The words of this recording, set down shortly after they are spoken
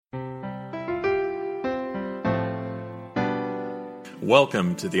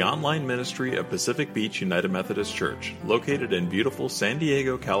Welcome to the online ministry of Pacific Beach United Methodist Church, located in beautiful San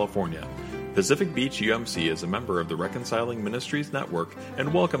Diego, California. Pacific Beach UMC is a member of the Reconciling Ministries Network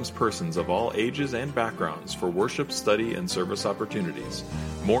and welcomes persons of all ages and backgrounds for worship, study, and service opportunities.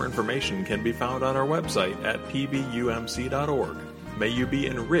 More information can be found on our website at pbumc.org. May you be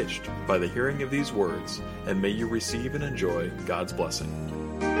enriched by the hearing of these words, and may you receive and enjoy God's blessing.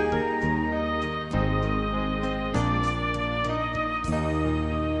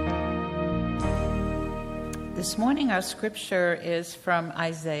 This morning our scripture is from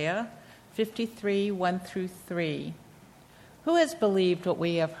Isaiah 53, 1 through 3. Who has believed what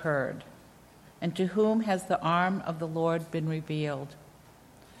we have heard? And to whom has the arm of the Lord been revealed?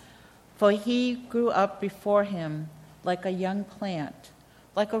 For he grew up before him like a young plant,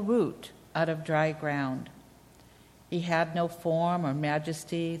 like a root out of dry ground. He had no form or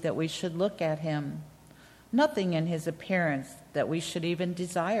majesty that we should look at him, nothing in his appearance that we should even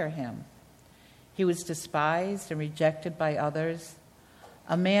desire him. He was despised and rejected by others,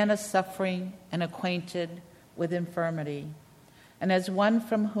 a man of suffering and acquainted with infirmity, and as one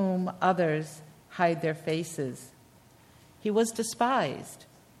from whom others hide their faces. He was despised,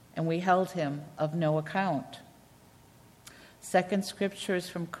 and we held him of no account. Second scripture is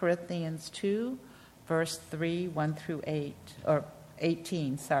from Corinthians 2, verse 3, 1 through 8, or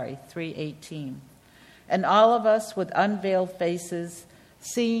 18, 3:18. And all of us with unveiled faces,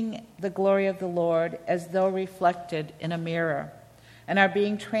 seeing the glory of the Lord as though reflected in a mirror, and are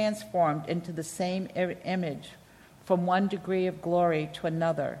being transformed into the same image from one degree of glory to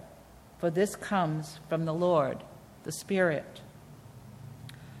another. For this comes from the Lord, the Spirit.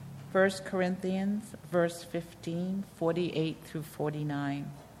 1 Corinthians, verse 15, 48 through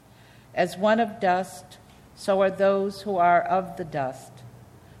 49. As one of dust, so are those who are of the dust.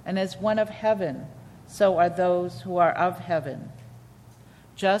 And as one of heaven, so are those who are of heaven.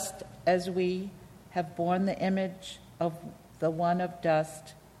 Just as we have borne the image of the one of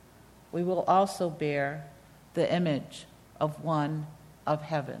dust, we will also bear the image of one of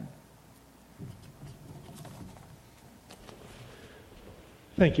heaven.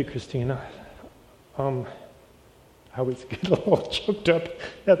 Thank you, Christina. I always get a little choked up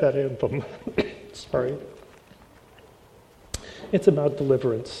at that anthem. Sorry. It's about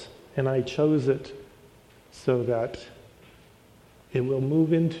deliverance, and I chose it so that it will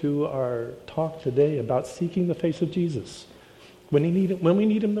move into our talk today about seeking the face of Jesus. When we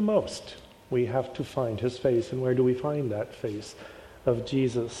need him the most, we have to find his face. And where do we find that face of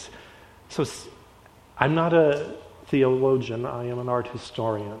Jesus? So I'm not a theologian, I am an art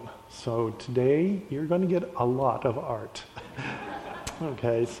historian. So today you're going to get a lot of art.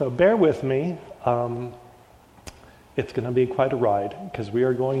 Okay, so bear with me. It's going to be quite a ride because we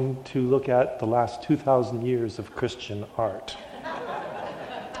are going to look at the last 2,000 years of Christian art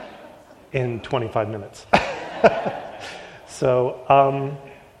in 25 minutes. So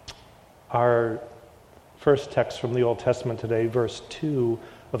our first text from the Old Testament today, verse 2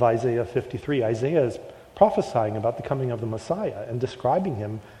 of Isaiah 53. Isaiah is prophesying about the coming of the Messiah and describing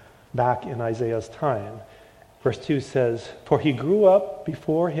him back in Isaiah's time. Verse 2 says, "For he grew up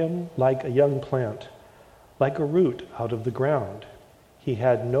before him like a young plant, like a root out of the ground. He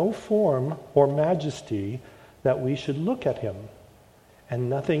had no form or majesty that we should look at him, and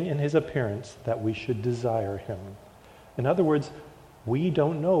nothing in his appearance that we should desire him." In other words, we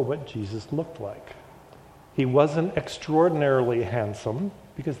don't know what Jesus looked like. He wasn't extraordinarily handsome,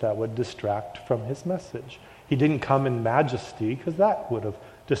 because that would distract from his message. He didn't come in majesty, because that would have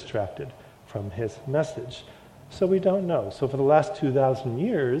distracted from his message. So we don't know. So for the last 2,000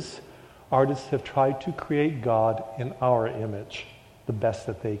 years, artists have tried to create God in our image, the best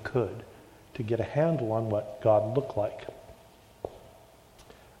that they could, to get a handle on what God looked like.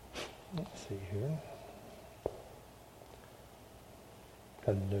 Let's see here.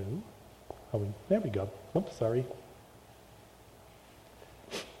 Hello. Oh, there we go. Oops, sorry.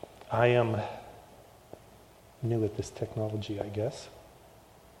 I am new at this technology, I guess.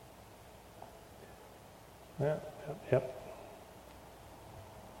 Yep.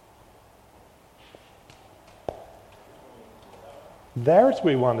 There's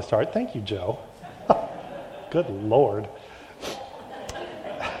where we want to start. Thank you, Joe. Good Lord.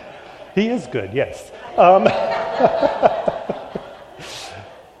 He is good, yes.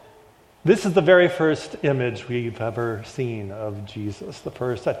 This is the very first image we've ever seen of Jesus, the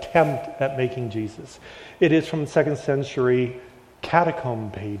first attempt at making Jesus. It is from the 2nd century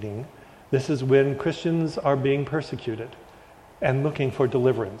catacomb painting. This is when Christians are being persecuted and looking for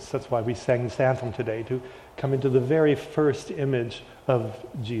deliverance. That's why we sang this anthem today, to come into the very first image of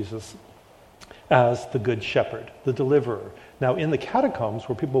Jesus. as the Good Shepherd, the deliverer. Now, in the catacombs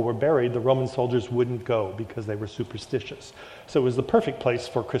where people were buried, the Roman soldiers wouldn't go because they were superstitious. So it was the perfect place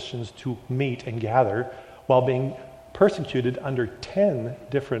for Christians to meet and gather while being persecuted under 10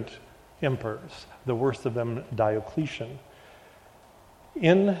 different emperors, the worst of them Diocletian.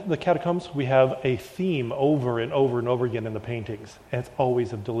 In the catacombs, we have a theme over and over and over again in the paintings, and it's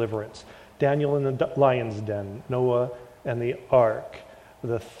always of deliverance. Daniel in the lion's den, Noah and the ark,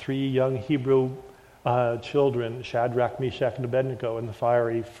 the 3 young Hebrew children, Shadrach, Meshach, and Abednego, in the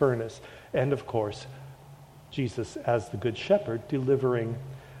fiery furnace, and of course, Jesus as the Good Shepherd delivering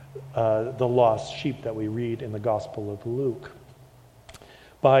the lost sheep that we read in the Gospel of Luke.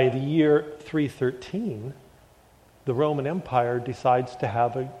 By the year 313, the Roman Empire decides to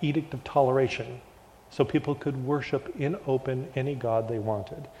have an edict of toleration, so people could worship in open any god they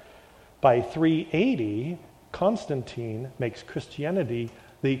wanted. By 380, Constantine makes Christianity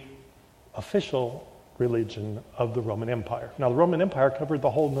the official religion of the Roman Empire. Now, the Roman Empire covered the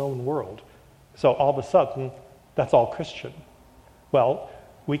whole known world, so all of a sudden, that's all Christian. Well,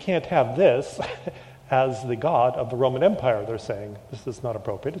 we can't have this as the god of the Roman Empire, they're saying. This is not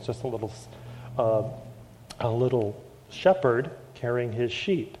appropriate. It's just a little shepherd carrying his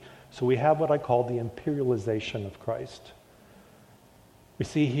sheep. So we have what I call the imperialization of Christ. We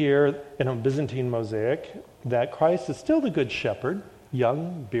see here in a Byzantine mosaic that Christ is still the Good Shepherd,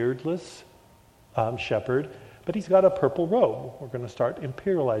 young, beardless shepherd, but he's got a purple robe. We're going to start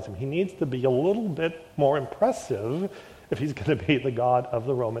imperializing him. He needs to be a little bit more impressive if he's going to be the god of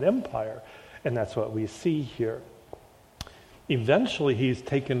the Roman Empire. And that's what we see here. Eventually, he's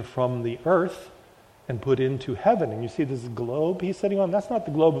taken from the earth and put into heaven. And you see this globe he's sitting on? That's not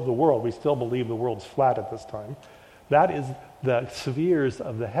the globe of the world. We still believe the world's flat at this time. That is the spheres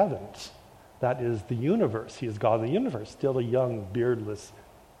of the heavens. That is the universe. He is God of the universe, still a young, beardless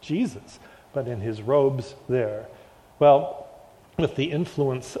Jesus, but in his robes there. Well, with the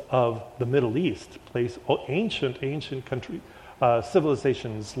influence of the Middle East, ancient country,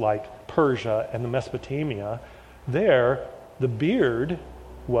 civilizations like Persia and the Mesopotamia, there the beard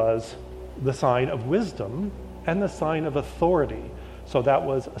was the sign of wisdom and the sign of authority. So that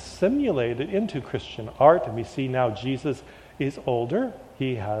was assimilated into Christian art, and we see now Jesus is older,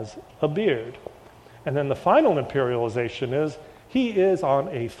 he has a beard. And then the final imperialization is he is on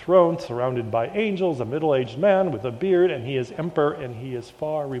a throne surrounded by angels, a middle-aged man with a beard, and he is emperor, and he is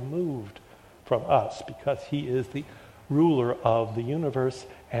far removed from us because he is the ruler of the universe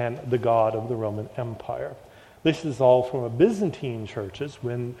and the God of the Roman Empire. This is all from a Byzantine churches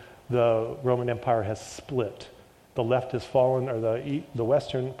when the Roman Empire has split. The left has fallen, or the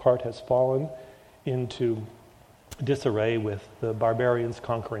western part has fallen into disarray with the barbarians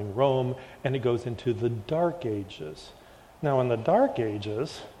conquering Rome, and it goes into the Dark Ages. Now, in the Dark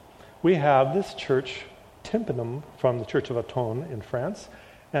Ages, we have this church, tympanum, from the Church of Autun in France,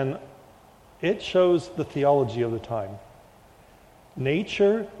 and it shows the theology of the time.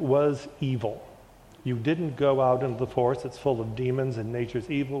 Nature was evil. You didn't go out into the forest. It's full of demons, and nature's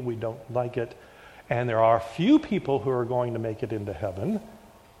evil. We don't like it. And there are few people who are going to make it into heaven,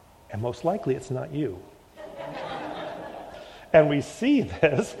 and most likely it's not you. And we see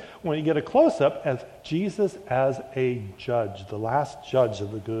this when you get a close-up as Jesus as a judge, the last judge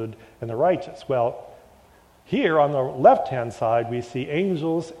of the good and the righteous. Well, here on the left-hand side, we see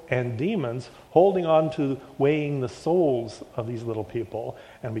angels and demons holding on to weighing the souls of these little people.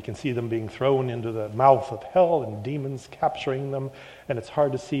 And we can see them being thrown into the mouth of hell and demons capturing them. And it's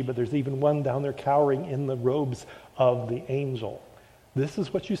hard to see, but there's even one down there cowering in the robes of the angel. This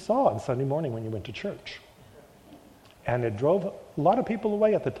is what you saw on Sunday morning when you went to church. And it drove a lot of people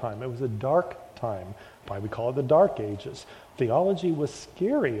away at the time. It was a dark time. Why we call it the Dark Ages. Theology was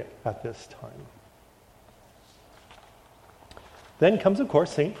scary at this time. Then comes, of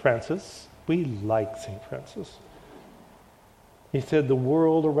course, St. Francis. We like St. Francis. He said, the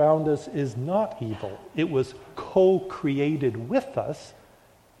world around us is not evil. It was co-created with us,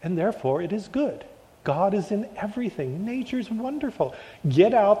 and therefore it is good. God is in everything. Nature's wonderful.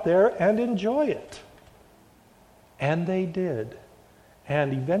 Get out there and enjoy it. And they did.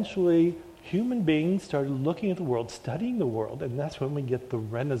 And eventually, human beings started looking at the world, studying the world, and that's when we get the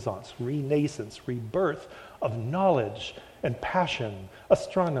Renaissance, renaissance, rebirth of knowledge and passion,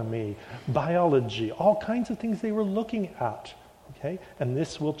 astronomy, biology, all kinds of things they were looking at. Okay? And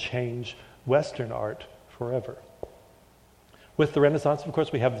this will change Western art forever. With the Renaissance, of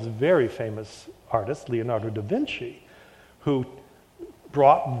course, we have this very famous artist, Leonardo da Vinci, who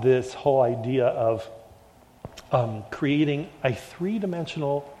brought this whole idea of creating a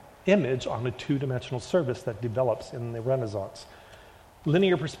three-dimensional image on a two-dimensional surface that develops in the Renaissance.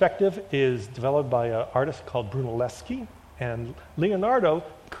 Linear perspective is developed by an artist called Brunelleschi, and Leonardo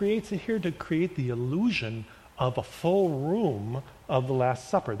creates it here to create the illusion of a full room of the Last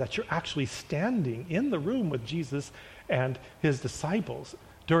Supper, that you're actually standing in the room with Jesus and his disciples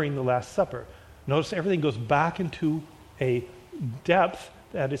during the Last Supper. Notice everything goes back into a depth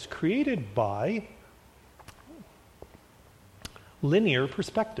that is created by linear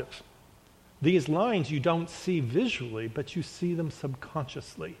perspective. These lines you don't see visually, but you see them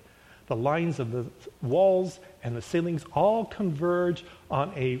subconsciously. The lines of the walls and the ceilings all converge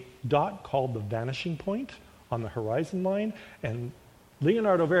on a dot called the vanishing point on the horizon line, and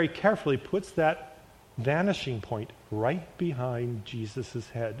Leonardo very carefully puts that vanishing point right behind Jesus'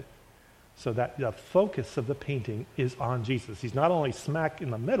 head, so that the focus of the painting is on Jesus. He's not only smack in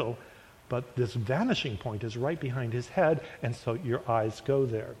the middle, but this vanishing point is right behind his head, and so your eyes go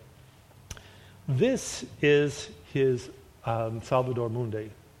there. This is his Salvator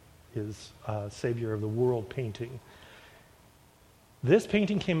Mundi, his Savior of the World painting. This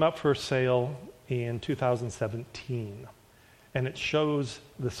painting came up for sale in 2017, and it shows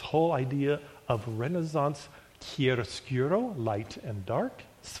this whole idea of Renaissance chiaroscuro, light and dark,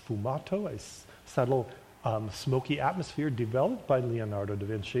 sfumato, a subtle smoky atmosphere developed by Leonardo da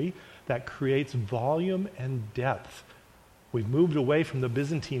Vinci that creates volume and depth. We've moved away from the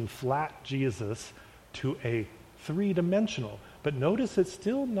Byzantine flat Jesus to a three-dimensional, but notice it's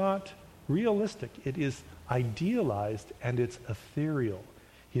still not realistic. It is idealized and it's ethereal.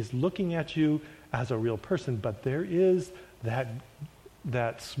 He's looking at you as a real person, but there is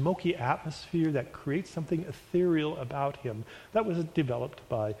that smoky atmosphere that creates something ethereal about him that was developed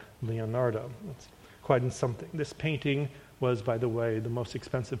by Leonardo. It's quite something. This painting was, by the way, the most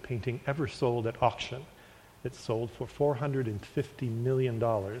expensive painting ever sold at auction. It sold for $450 million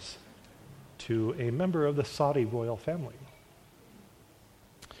to a member of the Saudi royal family.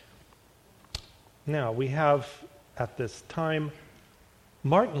 Now, we have at this time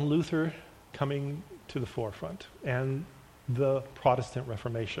Martin Luther coming to the forefront and the Protestant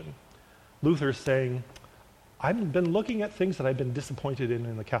Reformation. Luther saying, I've been looking at things that I've been disappointed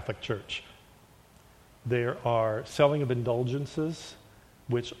in the Catholic Church. There are selling of indulgences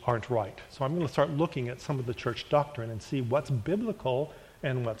which aren't right. So I'm going to start looking at some of the church doctrine and see what's biblical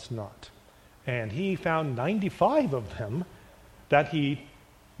and what's not. And he found 95 of them that he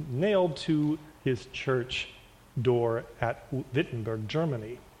nailed to his church door at Wittenberg,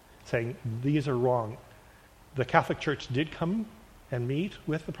 Germany, saying, these are wrong. The Catholic Church did come and meet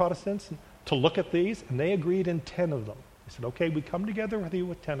with the Protestants to look at these, and they agreed in 10 of them. They said, okay, we come together with you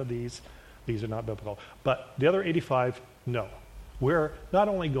with 10 of these. These are not biblical. But the other 85, no. We're not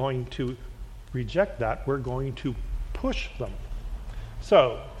only going to reject that, we're going to push them.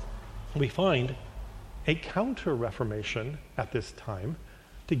 So we find a counter-reformation at this time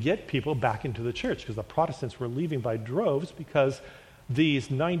to get people back into the church, because the Protestants were leaving by droves because these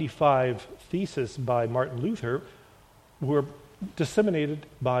 95 theses by Martin Luther were disseminated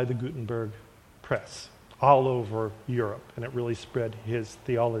by the Gutenberg press all over Europe, and it really spread his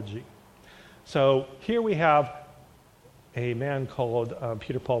theology. So here we have a man called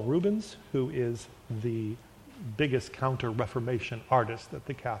Peter Paul Rubens, who is the biggest counter-Reformation artist that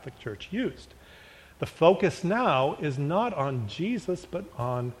the Catholic Church used. The focus now is not on Jesus, but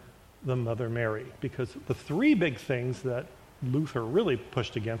on the Mother Mary, because the three big things that Luther really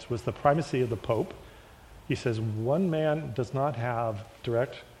pushed against was the primacy of the Pope. He says one man does not have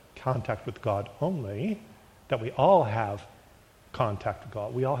direct contact with God only, that we all have contact with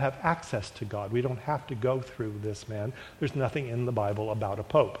God. We all have access to God. We don't have to go through this man. There's nothing in the Bible about a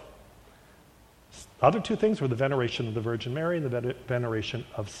pope. Other two things were the veneration of the Virgin Mary and the veneration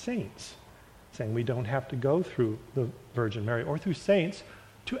of saints, saying we don't have to go through the Virgin Mary or through saints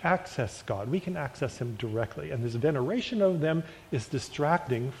to access God. We can access him directly. And this veneration of them is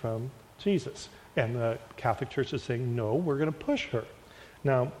distracting from Jesus. And the Catholic Church is saying, no, we're going to push her.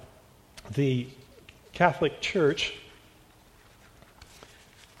 Now, the Catholic Church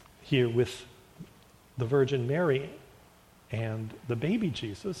here with the Virgin Mary and the baby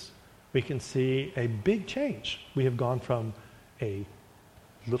Jesus, we can see a big change. We have gone from a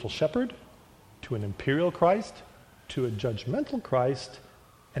little shepherd to an imperial Christ to a judgmental Christ,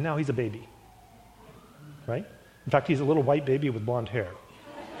 and now he's a baby, right? In fact, he's a little white baby with blonde hair.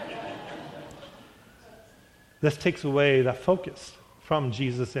 This takes away that focus from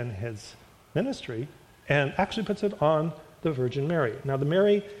Jesus and his ministry and actually puts it on the Virgin Mary. Now, the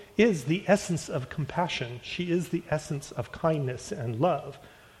Mary is the essence of compassion. She is the essence of kindness and love.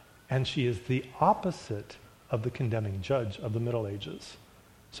 And she is the opposite of the condemning judge of the Middle Ages.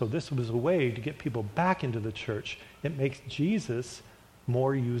 So this was a way to get people back into the church. It makes Jesus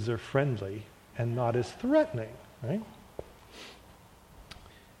more user-friendly and not as threatening, right?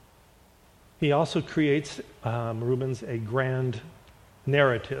 He also creates, Rubens, a grand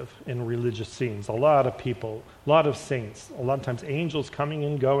narrative in religious scenes. A lot of people, a lot of saints, a lot of times angels coming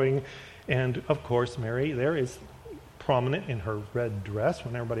and going, and of course Mary there is prominent in her red dress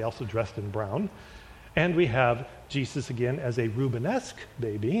when everybody else is dressed in brown. And we have Jesus again as a Rubenesque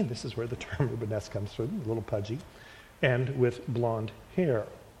baby, and this is where the term Rubenesque comes from, a little pudgy, and with blonde hair.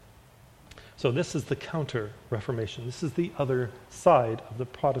 So this is the counter-Reformation. This is the other side of the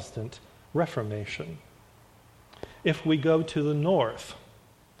Protestant Reformation. If we go to the north,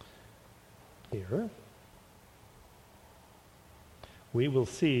 here, we will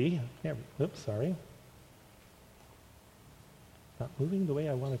see, not moving the way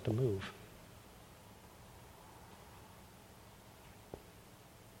I want it to move.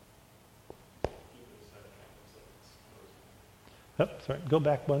 Go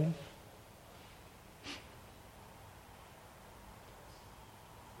back one.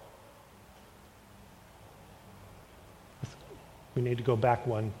 We need to go back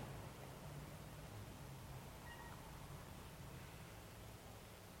one.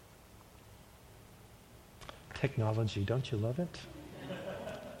 Technology, don't you love it?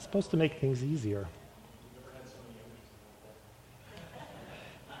 It's supposed to make things easier.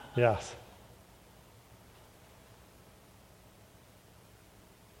 Yes.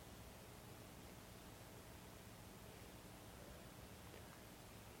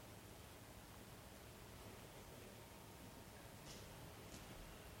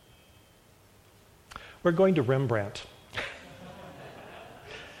 We're going to Rembrandt.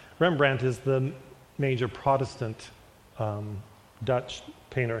 Rembrandt is the major Protestant Dutch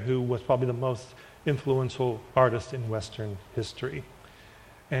painter who was probably the most influential artist in Western history.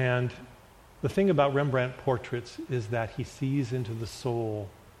 And the thing about Rembrandt portraits is that he sees into the soul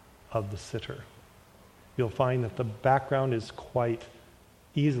of the sitter. You'll find that the background is quite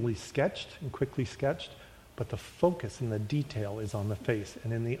easily sketched and quickly sketched, but the focus and the detail is on the face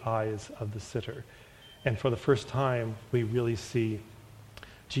and in the eyes of the sitter. And for the first time, we really see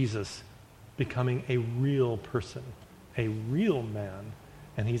Jesus becoming a real person, a real man.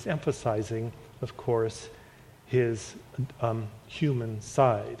 And he's emphasizing, of course, his human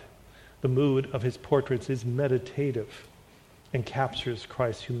side. The mood of his portraits is meditative and captures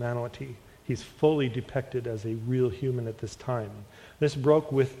Christ's humanity. He's fully depicted as a real human at this time. This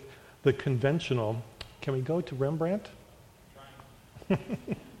broke with the conventional. Can we go to Rembrandt?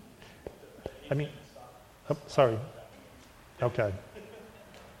 Sorry. Okay.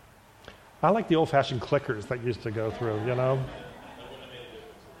 I like the old-fashioned clickers that used to go through, you know?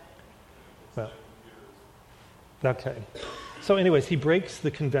 Well, okay. So anyways, he breaks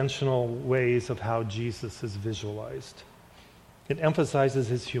the conventional ways of how Jesus is visualized. It emphasizes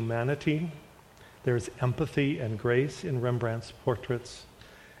his humanity. There's empathy and grace in Rembrandt's portraits.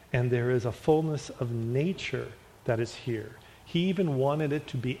 And there is a fullness of nature that is here. He even wanted it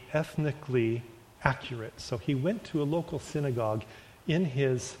to be ethnically accurate. So he went to a local synagogue in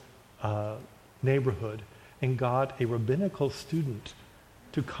his neighborhood and got a rabbinical student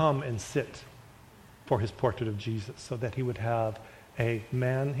to come and sit for his portrait of Jesus so that he would have a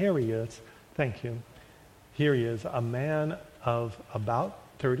man, here he is, thank you, here he is, a man of about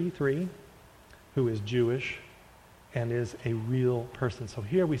 33 who is Jewish and is a real person. So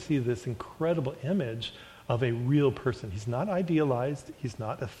here we see this incredible image of a real person. He's not idealized, he's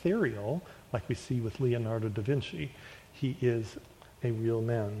not ethereal like we see with Leonardo da Vinci. He is a real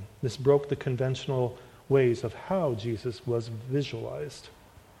man. This broke the conventional ways of how Jesus was visualized.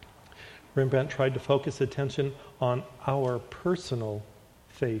 Rembrandt tried to focus attention on our personal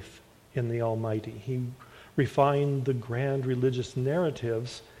faith in the Almighty. He refined the grand religious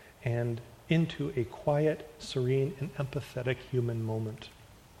narratives and into a quiet, serene, and empathetic human moment.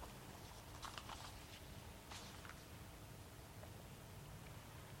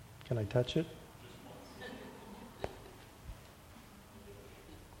 Can I touch it?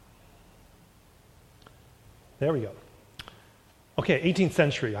 There we go. Okay, 18th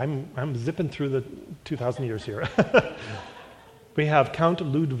century. I'm zipping through the 2,000 years here. We have Count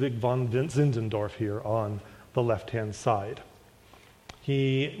Ludwig von Zinzendorf here on the left-hand side.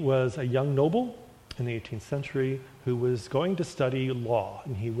 He was a young noble in the 18th century who was going to study law,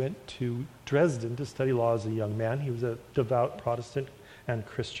 and he went to Dresden to study law as a young man. He was a devout Protestant and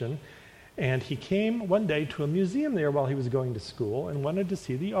Christian, and he came one day to a museum there while he was going to school and wanted to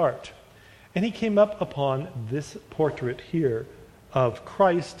see the art. And he came up upon this portrait here of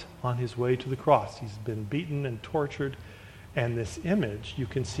Christ on his way to the cross. He's been beaten and tortured, and this image, you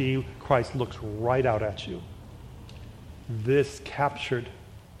can see Christ looks right out at you. this captured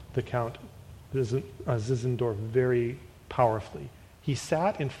the Count Zinzendorf very powerfully. He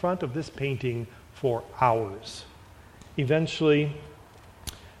sat in front of this painting for hours. Eventually,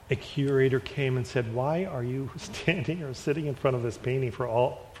 a curator came and said, "Why are you standing or sitting in front of this painting for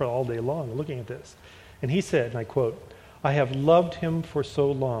all day long, looking at this?" And he said, and I quote, "I have loved him for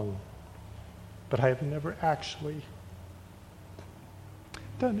so long, but I have never actually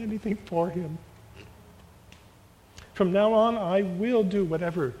done anything for him. From now on, I will do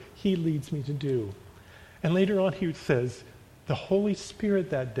whatever he leads me to do." And later on he says, the Holy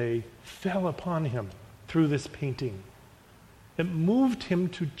Spirit that day fell upon him through this painting. It moved him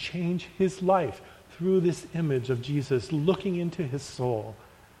to change his life through this image of Jesus looking into his soul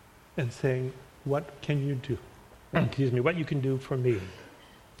and saying, "What can you do?" What you can do for me.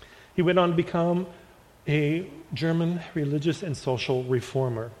 He went on to become a German religious and social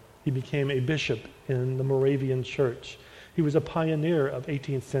reformer. He became a bishop in the Moravian Church. He was a pioneer of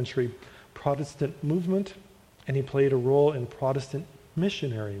 18th century Protestant movement, and he played a role in Protestant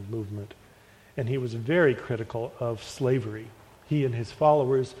missionary movement. And he was very critical of slavery. He and his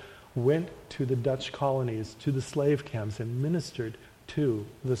followers went to the Dutch colonies, to the slave camps, and ministered to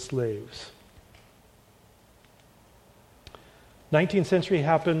the slaves. 19th century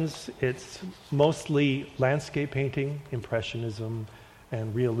happens. It's mostly landscape painting, Impressionism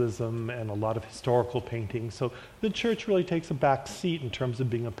and realism, and a lot of historical painting. So the church really takes a back seat in terms of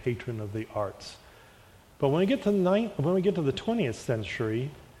being a patron of the arts. But when we get to the 20th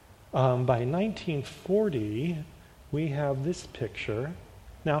century, by 1940, we have this picture.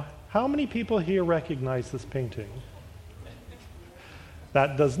 Now, how many people here recognize this painting?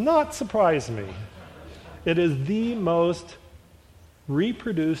 That does not surprise me. It is the most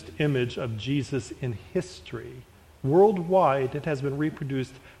reproduced image of Jesus in history. Worldwide, it has been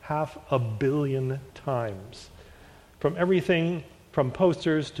reproduced 500 million times. From everything from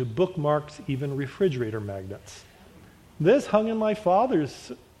posters to bookmarks, even refrigerator magnets. This hung in my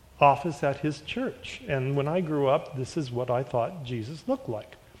father's office at his church. And when I grew up, this is what I thought Jesus looked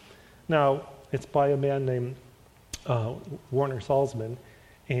like. Now, it's by a man named Werner Salzman,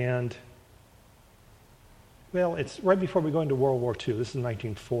 and well, it's right before we go into World War II. This is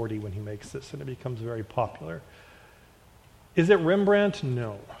 1940 when he makes this, and it becomes very popular. Is it Rembrandt?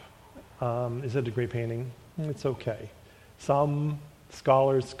 No. Is it a great painting? It's okay. Some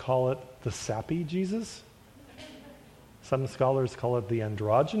scholars call it the sappy Jesus. Some scholars call it the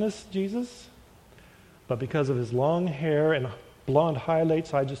androgynous Jesus. But because of his long hair and blonde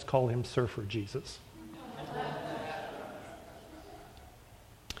highlights, I just call him Surfer Jesus.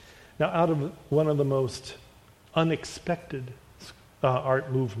 Now, out of one of the most unexpected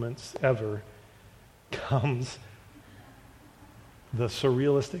art movements ever comes the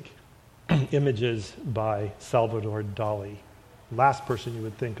surrealistic images by Salvador Dali. Last person you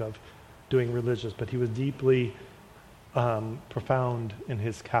would think of doing religious, but he was deeply profound in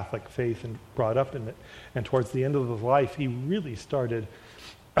his Catholic faith and brought up in it. And towards the end of his life, he really started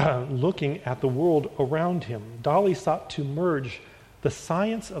looking at the world around him. Dali sought to merge the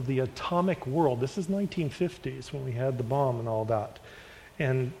science of the atomic world. This is 1950s when we had the bomb and all that.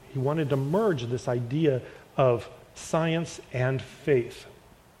 And he wanted to merge this idea of science and faith.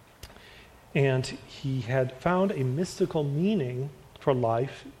 And he had found a mystical meaning for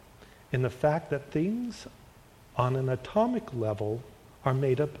life in the fact that things on an atomic level are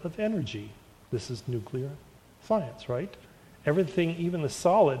made up of energy. This is nuclear science, right? Everything, even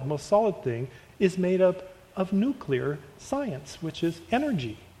the most solid thing, is made up of nuclear science, which is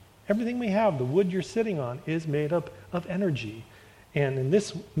energy. Everything we have, the wood you're sitting on, is made up of energy. And in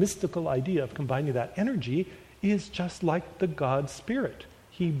this mystical idea of combining that energy is just like the God Spirit.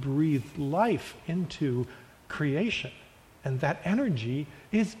 He breathed life into creation. And that energy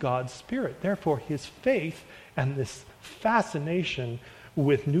is God's Spirit. Therefore, his faith and this fascination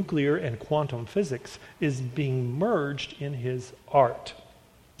with nuclear and quantum physics is being merged in his art.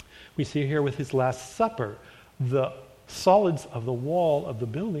 We see here with his Last Supper, the solids of the wall of the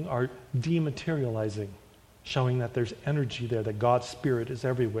building are dematerializing, showing that there's energy there, that God's Spirit is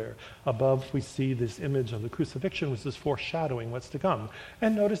everywhere. Above, we see this image of the crucifixion, which is foreshadowing what's to come.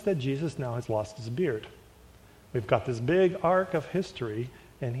 And notice that Jesus now has lost his beard. We've got this big arc of history,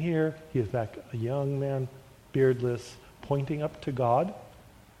 and here he is back, a young man, beardless, pointing up to God,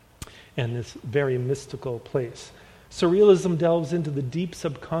 and this very mystical place. Surrealism delves into the deep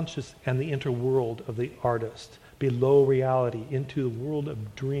subconscious and the interworld of the artist, below reality, into the world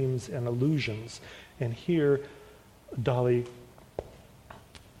of dreams and illusions. And here, Dali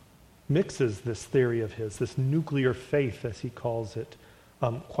mixes this theory of his, this nuclear faith, as he calls it,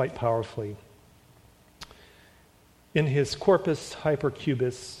 quite powerfully. In his Corpus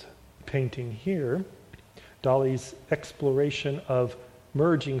Hypercubus painting here, Dali's exploration of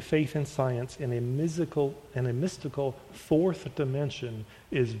merging faith and science in a mystical fourth dimension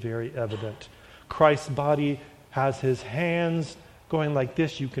is very evident. Christ's body has his hands going like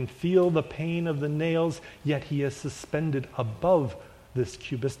this. You can feel the pain of the nails, yet he is suspended above this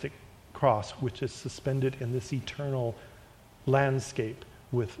cubistic cross, which is suspended in this eternal landscape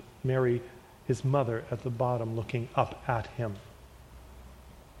with Mary, his mother, at the bottom looking up at him.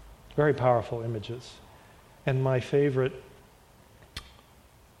 Very powerful images. And my favorite,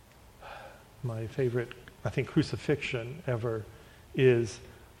 I think, crucifixion ever is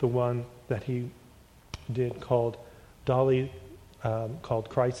the one that he did called Dali, called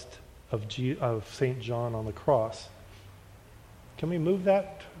Christ of St. John on the cross. Can we move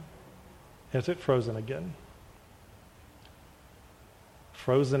that? Is it frozen again?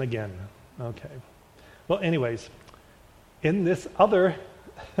 Frozen again. Okay. Well, anyways, in this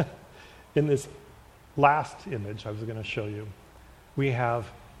in this last image I was going to show you, we have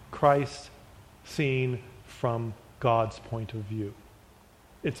Christ seen from God's point of view.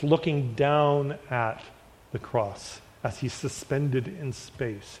 It's looking down at the cross as he's suspended in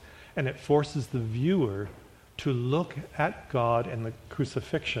space, and it forces the viewer to look at God and the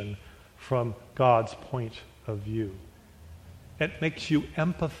crucifixion from God's point of view. It makes you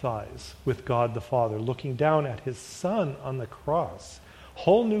empathize with God the Father, looking down at his Son on the cross.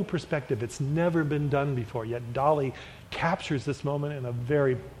 Whole new perspective. It's never been done before, yet Dali captures this moment in a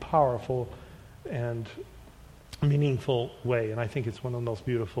very powerful and meaningful way, and I think it's one of the most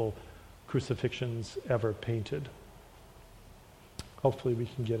beautiful crucifixions ever painted. Hopefully we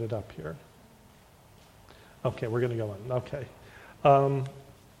can get it up here. Okay, we're going to go on. Okay.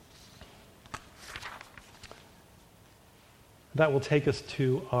 That will take us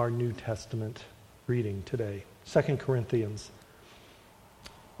to our New Testament reading today, 2 Corinthians.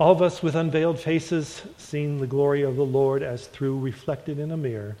 All of us with unveiled faces, seeing the glory of the Lord as through reflected in a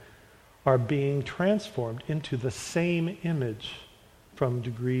mirror, are being transformed into the same image from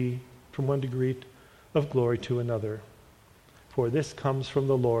one degree of glory to another. For this comes from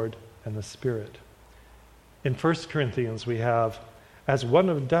the Lord and the Spirit. In 1 Corinthians we have, as one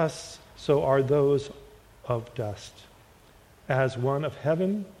of dust, so are those of dust. As one of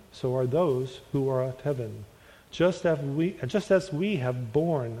heaven, so are those who are of heaven. Just as we have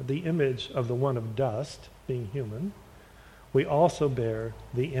borne the image of the one of dust, being human, we also bear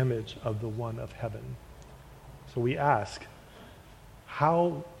the image of the one of heaven. So we ask,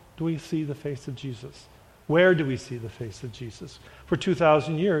 how do we see the face of Jesus? Where do we see the face of Jesus? For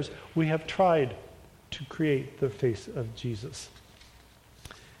 2,000 years, we have tried to create the face of Jesus.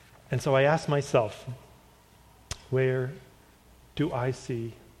 And so I ask myself, where do I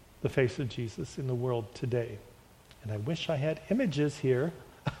see the face of Jesus in the world today? And I wish I had images here.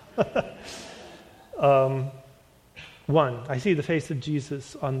 One, I see the face of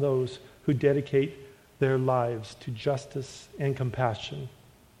Jesus on those who dedicate their lives to justice and compassion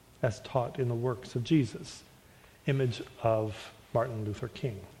as taught in the works of Jesus. Image of Martin Luther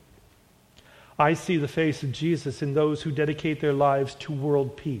King. I see the face of Jesus in those who dedicate their lives to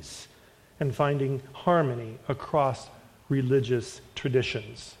world peace and finding harmony across religious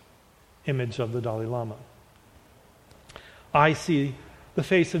traditions. Image of the Dalai Lama. I see the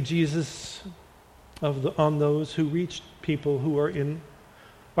face of Jesus on those who reach people who are in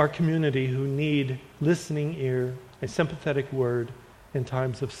our community who need listening ear, a sympathetic word in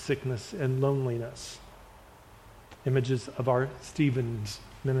times of sickness and loneliness. Images of our Stevens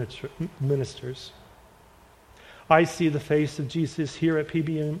ministers. I see the face of Jesus here at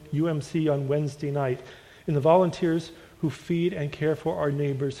PBUMC on Wednesday night in the volunteers who feed and care for our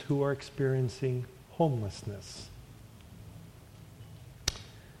neighbors who are experiencing homelessness.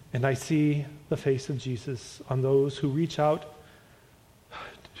 And I see the face of Jesus on those who reach out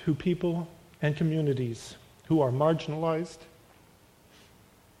to people and communities who are marginalized,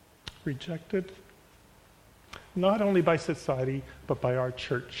 rejected, not only by society, but by our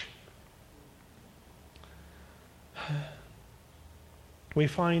church. We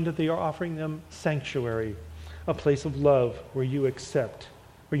find that they are offering them sanctuary, a place of love where you are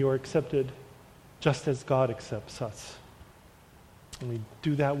accepted just as God accepts us. And we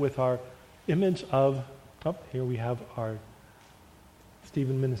do that with our image of, here we have our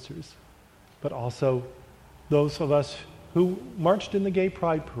Stephen ministers, but also those of us who marched in the Gay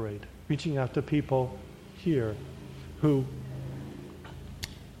Pride Parade, reaching out to people here who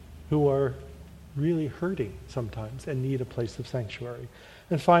are really hurting sometimes and need a place of sanctuary.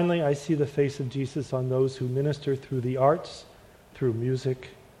 And finally, I see the face of Jesus on those who minister through the arts, through music,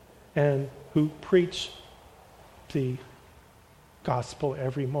 and who preach the gospel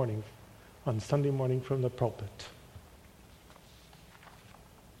every morning on Sunday morning from the pulpit.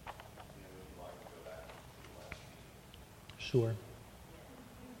 Sure.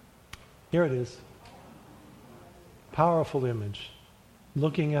 Here it is. Powerful image,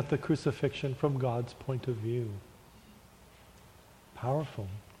 looking at the crucifixion from God's point of view. Powerful.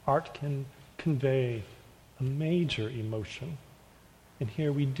 Art can convey a major emotion. And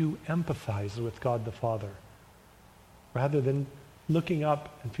here we do empathize with God the Father. Rather than looking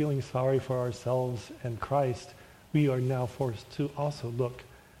up and feeling sorry for ourselves and Christ, we are now forced to also look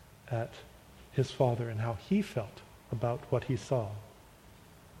at his Father and how he felt about what he saw.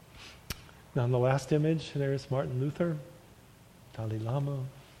 Now in the last image, there's Martin Luther, Dalai Lama,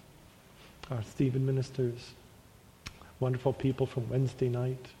 our Stephen ministers, wonderful people from Wednesday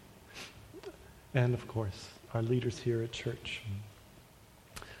night, and of course, our leaders here at church.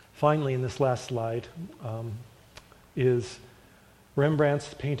 Finally, in this last slide, is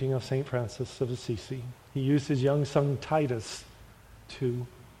Rembrandt's painting of St. Francis of Assisi. He used his young son Titus to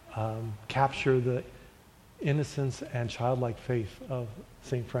capture the innocence and childlike faith of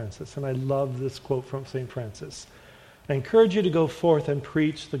St. Francis. And I love this quote from St. Francis. I encourage you to go forth and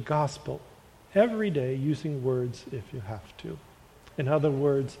preach the gospel every day using words if you have to. In other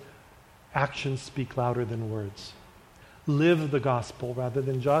words, actions speak louder than words. Live the gospel rather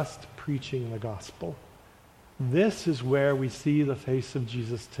than just preaching the gospel. This is where we see the face of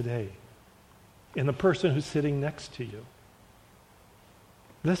Jesus today, in the person who's sitting next to you.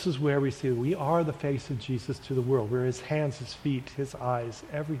 This is where we see we are the face of Jesus to the world. We're his hands, his feet, his eyes,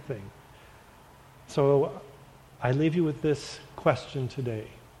 everything. So I leave you with this question today.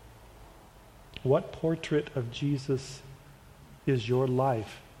 What portrait of Jesus is your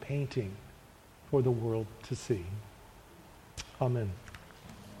life painting for the world to see? Amen.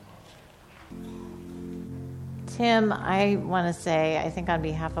 Tim, I want to say, I think on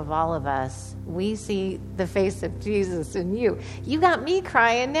behalf of all of us, we see the face of Jesus in you. You got me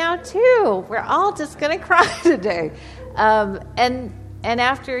crying now too. We're all just going to cry today. And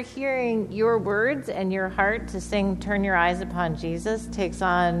after hearing your words and your heart to sing "Turn Your Eyes Upon Jesus" takes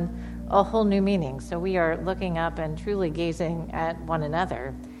on a whole new meaning. So we are looking up and truly gazing at one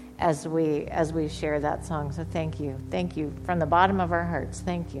another as we share that song. So thank you from the bottom of our hearts.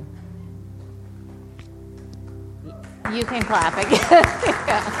 Thank you. You can clap again.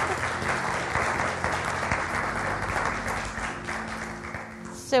 Yeah.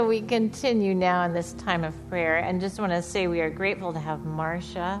 So we continue now in this time of prayer, and just want to say we are grateful to have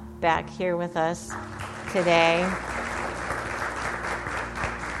Marcia back here with us today.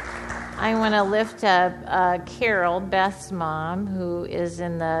 I want to lift up Carol, Beth's mom, who is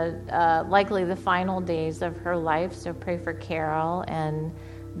in the likely the final days of her life. So pray for Carol, and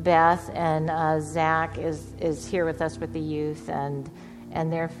Beth and Zach is here with us with the youth and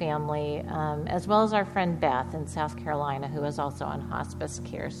their family, as well as our friend Beth in South Carolina, who is also on hospice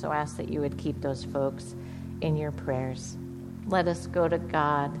care. So ask that you would keep those folks in your prayers. Let us go to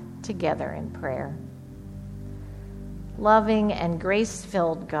God together in prayer. Loving and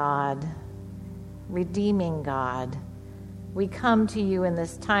grace-filled God, redeeming God, we come to you in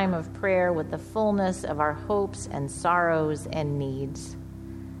this time of prayer with the fullness of our hopes and sorrows and needs.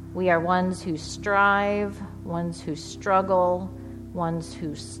 We are ones who strive, ones who struggle, ones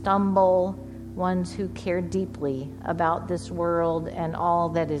who stumble, ones who care deeply about this world and all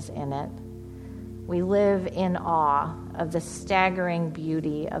that is in it. We live in awe of the staggering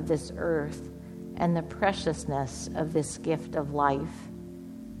beauty of this earth and the preciousness of this gift of life.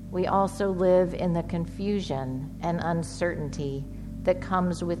 We also live in the confusion and uncertainty that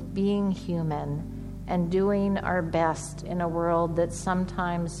comes with being human and doing our best in a world that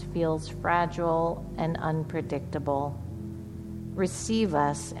sometimes feels fragile and unpredictable. Receive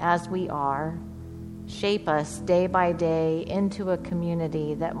us as we are. Shape us day by day into a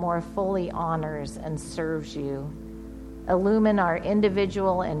community that more fully honors and serves you. Illumine our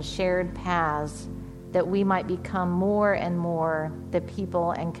individual and shared paths that we might become more and more the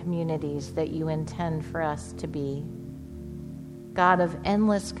people and communities that you intend for us to be. God of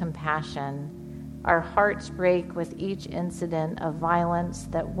endless compassion, our hearts break with each incident of violence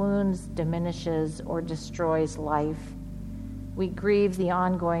that wounds, diminishes, or destroys life. We grieve the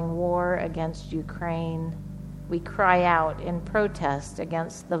ongoing war against Ukraine. We cry out in protest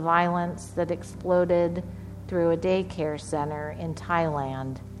against the violence that exploded through a daycare center in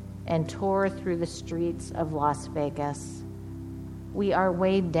Thailand and tore through the streets of Las Vegas. We are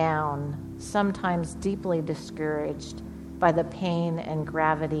weighed down, sometimes deeply discouraged by the pain and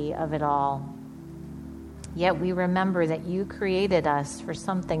gravity of it all. Yet we remember that you created us for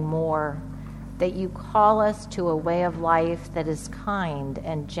something more that you call us to a way of life that is kind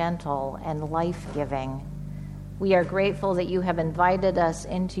and gentle and life-giving. We are grateful that you have invited us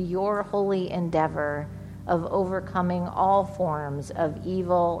into your holy endeavor of overcoming all forms of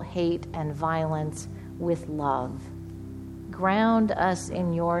evil, hate, and violence with love. Ground us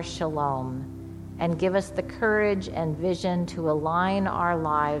in your shalom and give us the courage and vision to align our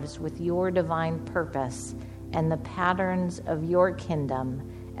lives with your divine purpose and the patterns of your kingdom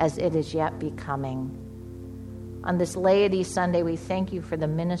as it is yet becoming. On this Laity Sunday, we thank you for the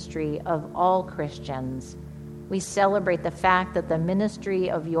ministry of all Christians. We celebrate the fact that the ministry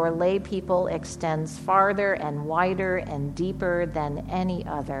of your lay people extends farther and wider and deeper than any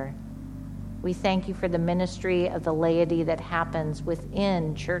other. We thank you for the ministry of the laity that happens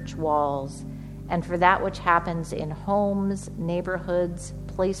within church walls and for that which happens in homes, neighborhoods,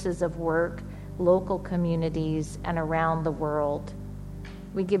 places of work, local communities, and around the world.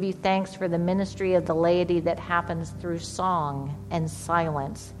 We give you thanks for the ministry of the laity that happens through song and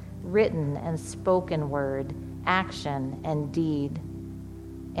silence, written and spoken word, action and deed.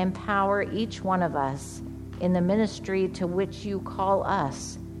 Empower each one of us in the ministry to which you call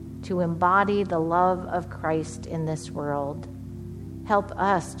us to embody the love of Christ in this world. Help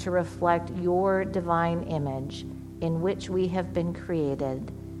us to reflect your divine image in which we have been created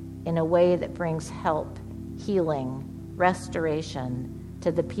in a way that brings help, healing, restoration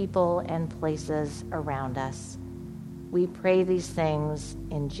to the people and places around us. We pray these things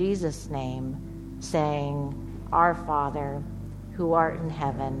in Jesus' name, saying, Our Father, who art in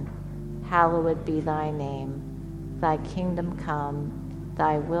heaven, hallowed be thy name. Thy kingdom come,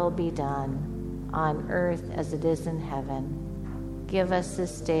 thy will be done, on earth as it is in heaven. Give us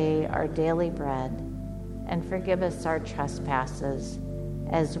this day our daily bread, and forgive us our trespasses,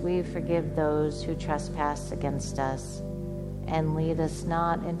 as we forgive those who trespass against us. And lead us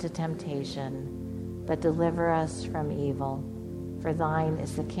not into temptation, but deliver us from evil. For thine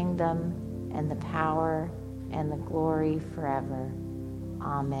is the kingdom, and the power, and the glory forever.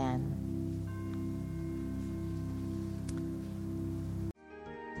 Amen.